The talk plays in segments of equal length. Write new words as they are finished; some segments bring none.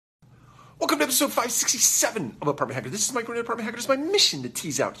Welcome to episode 567 of Apartment Hacker. This is Mike Rooney, Apartment Hacker. It's my mission to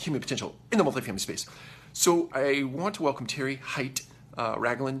tease out human potential in the multifamily space. So I want to welcome Terry Height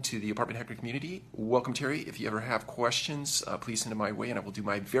Ragland to the Apartment Hacker community. Welcome, Terry. If you ever have questions, please send them my way, and I will do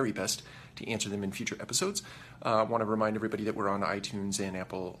my very best to answer them in future episodes. I want to remind everybody that we're on iTunes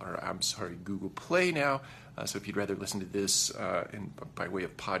and Google Play now. So if you'd rather listen to this by way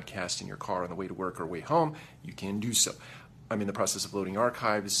of podcast in your car on the way to work or way home, you can do so. I'm in the process of loading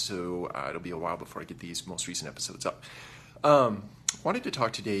archives, so it'll be a while before I get these most recent episodes up. Wanted to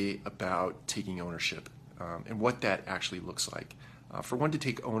talk today about taking ownership and what that actually looks like. For one to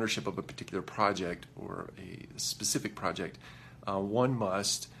take ownership of a particular project or a specific project, one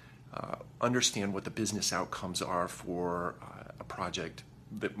must understand what the business outcomes are for a project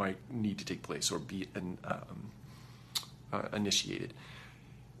that might need to take place or be initiated.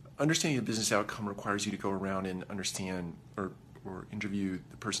 Understanding the business outcome requires you to go around and understand or interview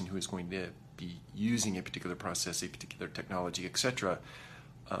the person who is going to be using a particular process, a particular technology, etc.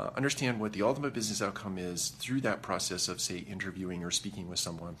 Understand what the ultimate business outcome is through that process of, say, interviewing or speaking with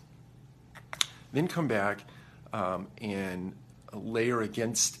someone. Then come back and layer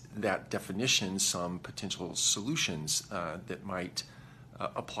against that definition some potential solutions that might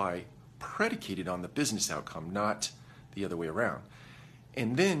apply predicated on the business outcome, not the other way around.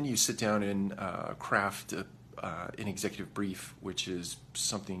 And then you sit down and craft an executive brief, which is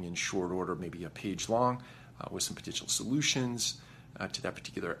something in short order, maybe a page long, with some potential solutions to that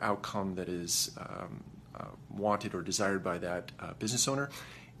particular outcome that is wanted or desired by that business owner.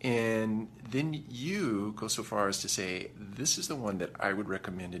 And then you go so far as to say, this is the one that I would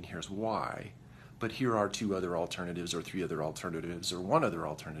recommend and here's why, but here are two other alternatives or three other alternatives or one other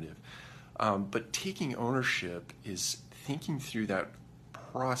alternative. But taking ownership is thinking through that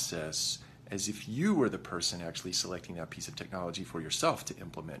process as if you were the person actually selecting that piece of technology for yourself to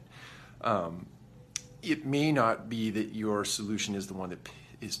implement. It may not be that your solution is the one that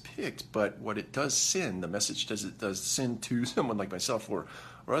is picked, but what it does send, the message it does send to someone like myself or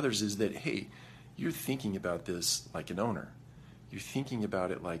others is that, hey, you're thinking about this like an owner. You're thinking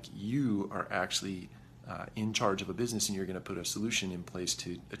about it like you are actually in charge of a business and you're going to put a solution in place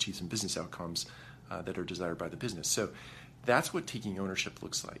to achieve some business outcomes that are desired by the business. So that's what taking ownership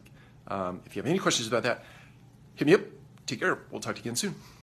looks like. If you have any questions about that, hit me up. Take care. We'll talk to you again soon.